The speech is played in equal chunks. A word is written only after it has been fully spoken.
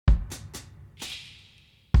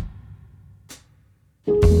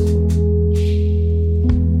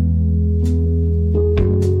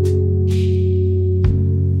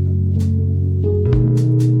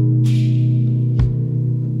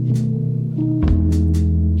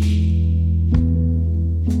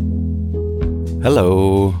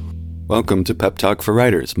Hello. Welcome to Pep Talk for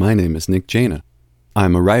Writers. My name is Nick Jaina.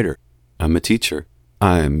 I'm a writer. I'm a teacher.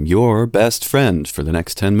 I'm your best friend for the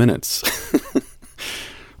next 10 minutes.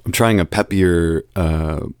 I'm trying a peppier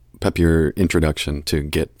introduction to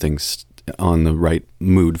get things on the right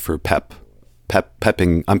mood for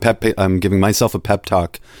pepping. I'm giving myself a pep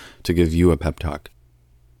talk to give you a pep talk.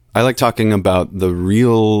 I like talking about the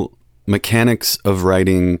real mechanics of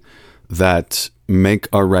writing that make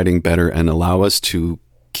our writing better and allow us to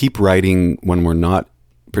keep writing when we're not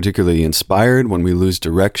particularly inspired, when we lose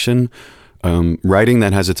direction. Writing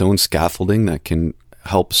that has its own scaffolding that can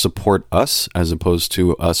help support us, as opposed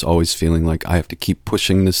to us always feeling like I have to keep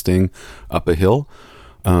pushing this thing up a hill.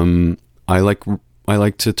 I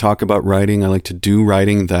like to talk about writing. I like to do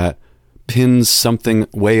writing that pins something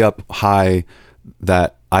way up high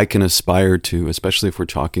that I can aspire to, especially if we're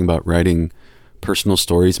talking about writing personal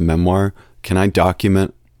stories, memoir. Can I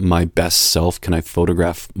document my best self? Can I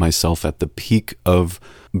photograph myself at the peak of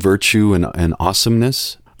virtue and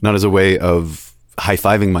awesomeness? Not as a way of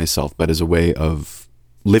high-fiving myself, but as a way of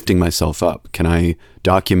lifting myself up. Can I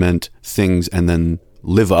document things and then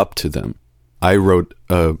live up to them? I wrote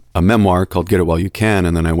a memoir called Get It While You Can,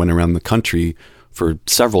 and then I went around the country for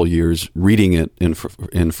several years reading it in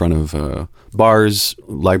front of bars,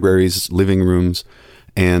 libraries, living rooms,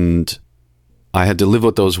 and I had to live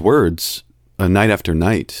with those words night after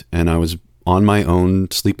night. And I was on my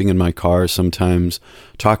own, sleeping in my car sometimes,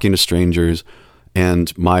 talking to strangers,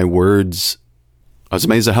 and my words, I was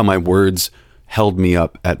amazed at how my words held me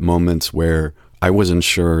up at moments where I wasn't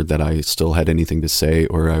sure that I still had anything to say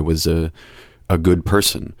or I was a good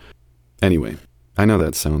person. Anyway, I know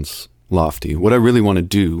that sounds lofty. What I really want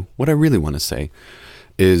to say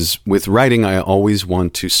is, with writing, I always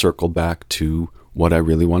want to circle back to what I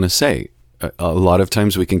really want to say. A lot of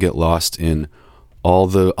times we can get lost in all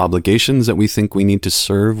the obligations that we think we need to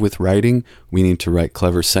serve with writing. We need to write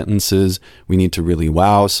clever sentences. We need to really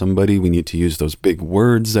wow somebody. We need to use those big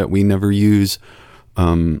words that we never use.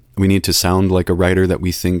 We need to sound like a writer that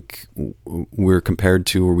we think we're compared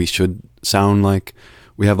to or we should sound like.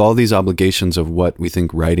 We have all these obligations of what we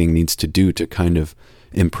think writing needs to do to kind of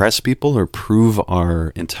impress people or prove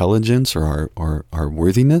our intelligence or our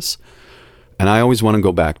worthiness. And I always want to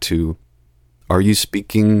go back to, are you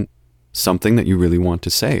speaking something that you really want to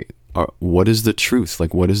say? What is the truth?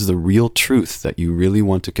 Like, what is the real truth that you really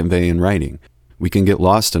want to convey in writing? We can get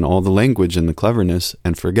lost in all the language and the cleverness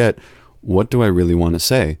and forget, what do I really want to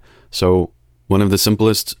say? So one of the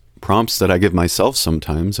simplest prompts that I give myself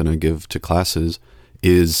sometimes, and I give to classes,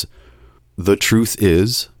 is the truth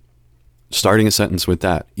is, starting a sentence with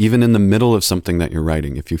that. Even in the middle of something that you're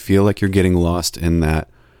writing, if you feel like you're getting lost in that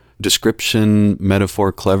description,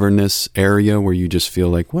 metaphor, cleverness area where you just feel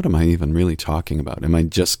like, what am I even really talking about? Am I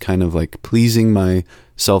just kind of like pleasing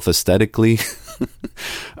myself aesthetically?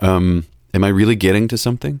 Am I really getting to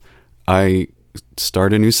something? I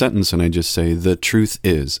start a new sentence and I just say, the truth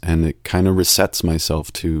is, and it kind of resets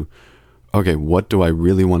myself to, okay, what do I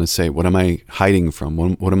really want to say? What am I hiding from?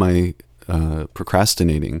 What am I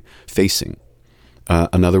procrastinating, facing?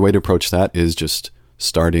 Another way to approach that is just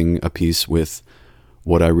starting a piece with,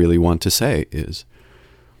 what I really want to say is.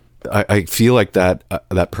 I feel like that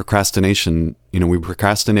procrastination, we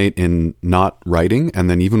procrastinate in not writing, and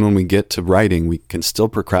then even when we get to writing, we can still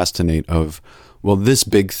procrastinate of, well, this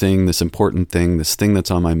big thing, this important thing, this thing that's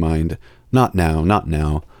on my mind, not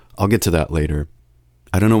now, I'll get to that later.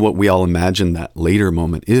 I don't know what we all imagine that later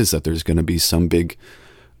moment is, that there's going to be some big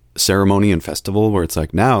ceremony and festival where it's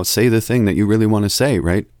like, now say the thing that you really want to say,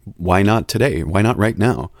 right? Why not today? Why not right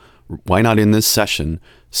now? Why not in this session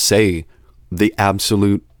say the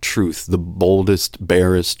absolute truth, the boldest,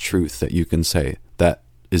 barest truth that you can say that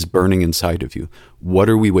is burning inside of you? What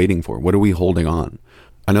are we waiting for? What are we holding on?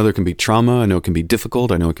 I know there can be trauma. I know it can be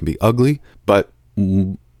difficult. I know it can be ugly. But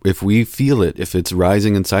if we feel it, if it's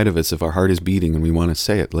rising inside of us, if our heart is beating and we want to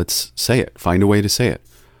say it, let's say it. Find a way to say it.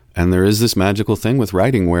 And there is this magical thing with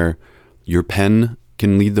writing where your pen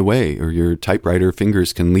can lead the way, or your typewriter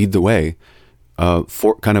fingers can lead the way.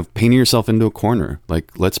 For kind of painting yourself into a corner.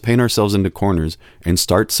 Like, let's paint ourselves into corners and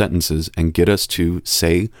start sentences and get us to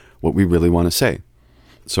say what we really want to say.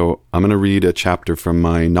 So I'm going to read a chapter from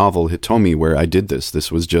my novel Hitomi where I did this.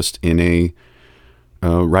 This was just in a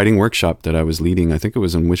writing workshop that I was leading. I think it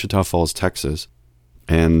was in Wichita Falls, Texas.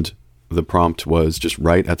 And the prompt was just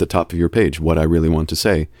write at the top of your page what I really want to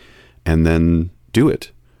say, and then do it.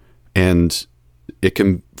 And it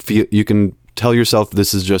can feel, you can tell yourself,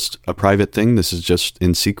 this is just a private thing. This is just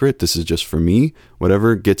in secret. This is just for me.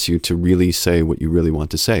 Whatever gets you to really say what you really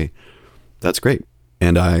want to say. That's great.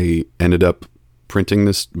 And I ended up printing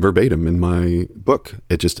this verbatim in my book.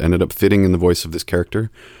 It just ended up fitting in the voice of this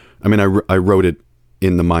character. I mean, I wrote it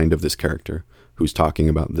in the mind of this character who's talking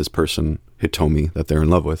about this person, Hitomi, that they're in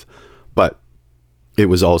love with. But it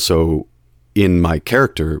was also in my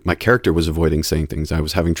character. My character was avoiding saying things. I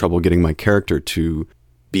was having trouble getting my character to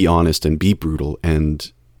be honest and be brutal.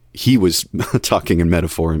 And he was talking in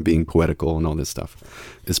metaphor and being poetical and all this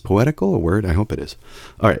stuff. Is poetical a word? I hope it is.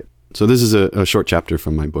 All right. So this is a short chapter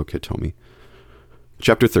from my book, Hitomi.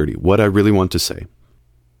 Chapter 30, What I Really Want to Say.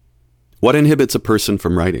 What inhibits a person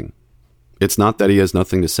from writing? It's not that he has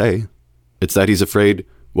nothing to say. It's that he's afraid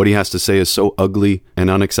what he has to say is so ugly and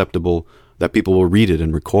unacceptable that people will read it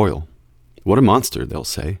and recoil. What a monster, they'll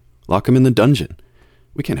say. Lock him in the dungeon.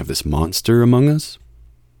 We can't have this monster among us.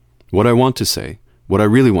 What I want to say, what I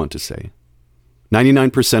really want to say.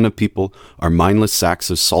 99% of people are mindless sacks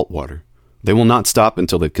of salt water. They will not stop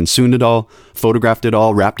until they've consumed it all, photographed it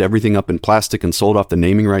all, wrapped everything up in plastic, and sold off the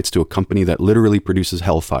naming rights to a company that literally produces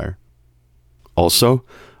hellfire. Also,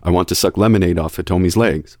 I want to suck lemonade off Hitomi's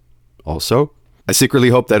legs. Also, I secretly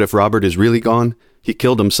hope that if Robert is really gone, he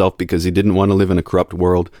killed himself because he didn't want to live in a corrupt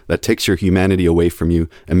world that takes your humanity away from you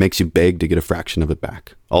and makes you beg to get a fraction of it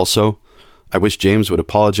back. Also, I wish James would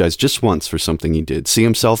apologize just once for something he did, see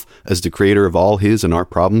himself as the creator of all his and our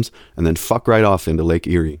problems, and then fuck right off into Lake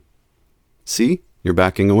Erie. See, you're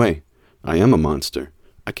backing away. I am a monster.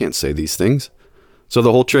 I can't say these things. So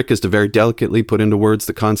the whole trick is to very delicately put into words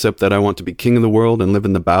the concept that I want to be king of the world and live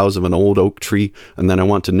in the boughs of an old oak tree, and then I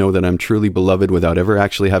want to know that I'm truly beloved without ever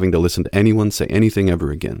actually having to listen to anyone say anything ever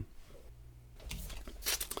again.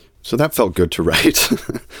 So that felt good to write.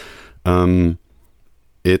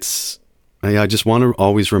 I just want to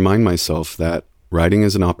always remind myself that writing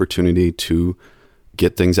is an opportunity to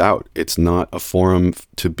get things out. It's not a forum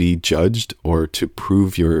to be judged or to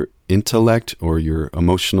prove your intellect or your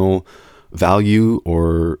emotional value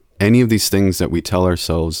or any of these things that we tell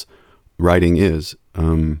ourselves writing is.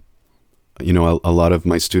 A lot of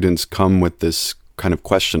my students come with this kind of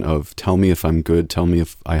question of, tell me if I'm good, tell me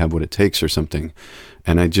if I have what it takes or something.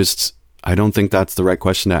 And I don't think that's the right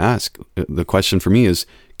question to ask. The question for me is,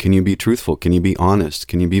 can you be truthful? Can you be honest?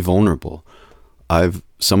 Can you be vulnerable?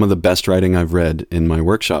 Some of the best writing I've read in my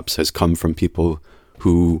workshops has come from people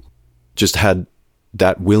who just had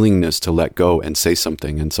that willingness to let go and say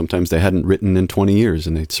something. And sometimes they hadn't written in 20 years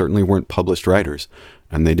and they certainly weren't published writers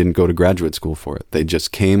and they didn't go to graduate school for it. They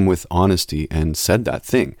just came with honesty and said that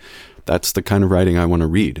thing. That's the kind of writing I want to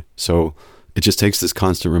read. So it just takes this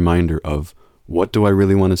constant reminder of, what do I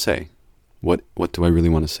really want to say? What do I really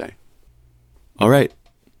want to say? All right,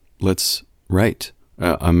 let's write.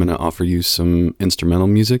 I'm going to offer you some instrumental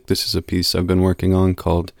music. This is a piece I've been working on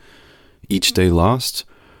called Each Day Lost.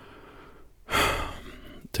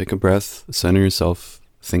 Take a breath, center yourself,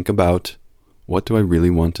 think about, what do I really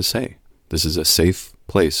want to say? This is a safe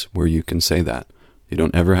place where you can say that. You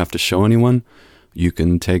don't ever have to show anyone. You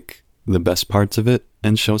can take the best parts of it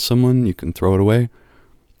and show someone. You can throw it away.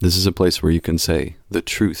 This is a place where you can say the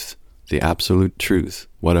truth, the absolute truth,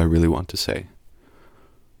 what I really want to say.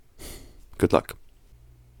 Good luck.